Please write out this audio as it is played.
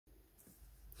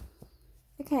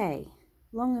Okay,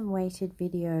 long awaited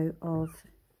video of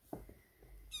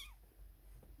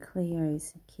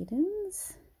Cleo's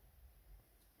kittens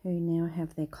who now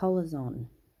have their collars on.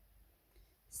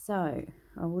 So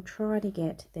I will try to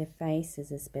get their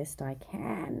faces as best I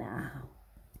can.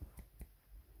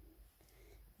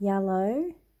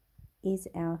 Yellow is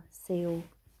our seal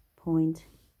point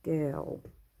girl.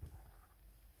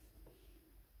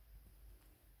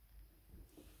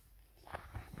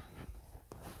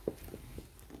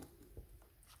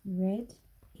 Red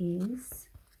is,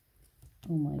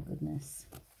 oh my goodness,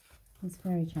 it's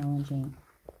very challenging,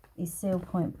 is seal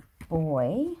point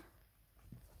boy.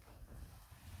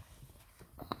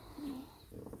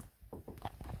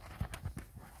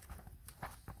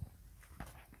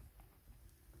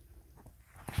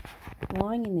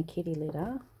 Lying in the kitty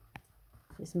litter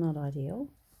is not ideal,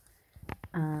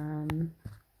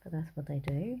 but that's what they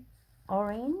do.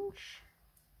 Orange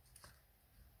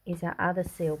is our other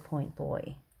seal point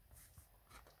boy.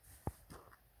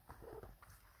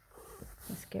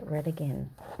 Let's get red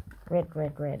again. Red,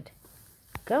 red, red.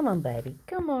 Come on, baby.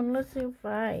 Come on, let's see your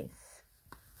face.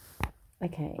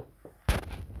 Okay.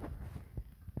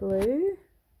 Blue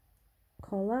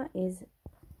collar is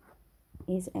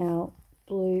our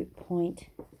blue point.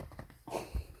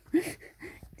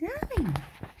 Darling.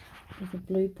 Is a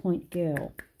blue point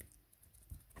girl.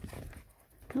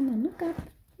 Come on, look up.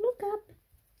 Look up.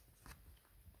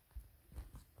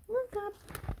 Look up.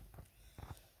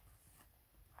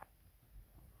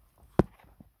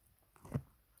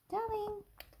 Darling.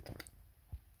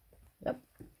 Yep.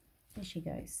 There she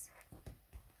goes.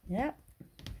 Yep.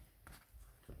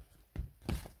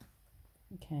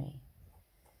 Okay.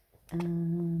 I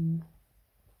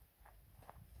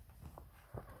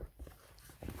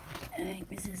think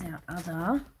this is our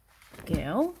other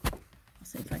girl. I'll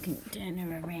see if I can turn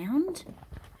her around.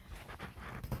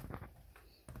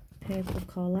 Purple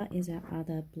collar is our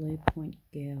other blue point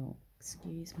girl.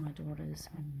 Excuse my daughter's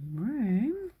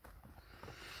room.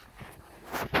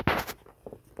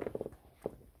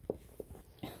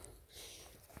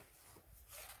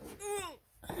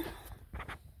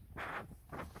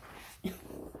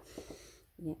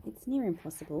 Yeah, it's near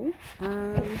impossible.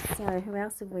 So who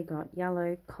else have we got?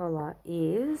 Yellow collar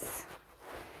is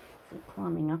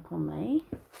climbing up on me.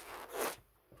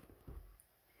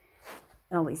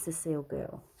 Oh, it's the seal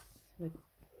girl.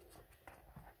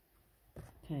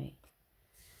 Okay.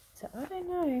 So I don't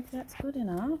know if that's good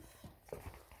enough.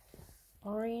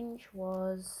 Orange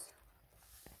was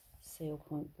seal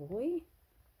point boy.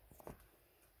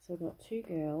 So we've got two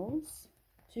girls,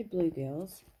 two blue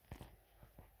girls,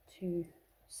 two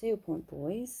seal point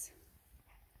boys.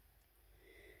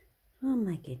 Oh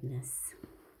my goodness.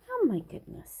 Oh my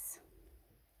goodness.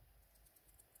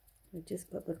 We've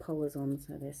just got the collars on,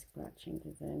 so they're scratching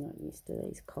because they're not used to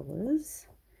these collars.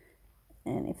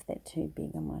 And if they're too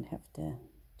big, I might have to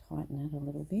tighten it a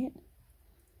little bit.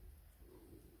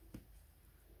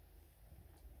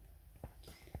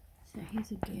 So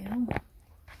here's a girl.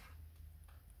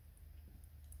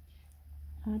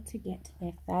 Hard to get to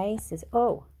their faces.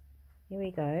 Oh, here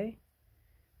we go.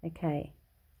 Okay,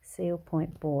 seal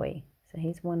point boy. So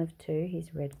he's one of two.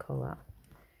 He's red collar.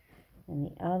 And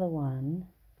the other one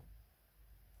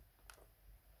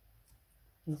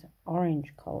is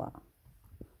orange collar,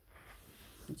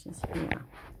 which is here.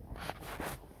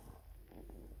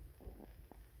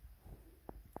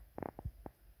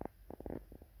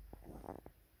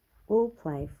 All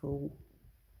playful,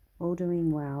 all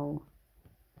doing well.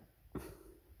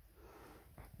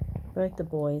 Both the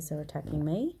boys are attacking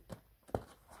me.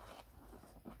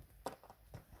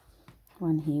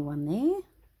 One here, one there.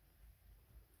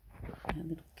 Our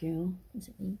little girl is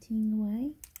eating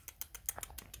away.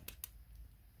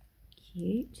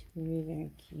 Cute, very,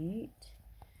 very cute.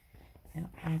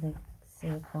 Our other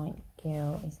seal point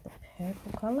girl is the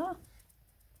purple collar.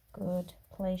 Good.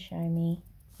 Please show me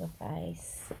your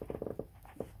face.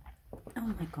 Oh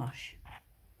my gosh.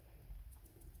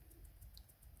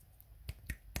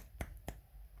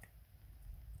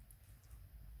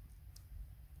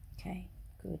 Okay,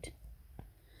 good.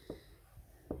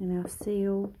 And our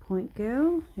seal point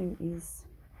girl, who is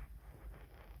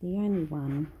the only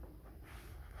one.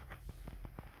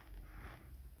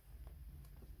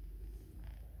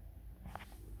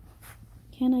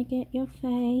 Can I get your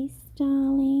face,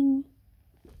 darling?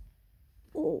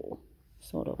 Oh,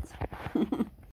 sort of.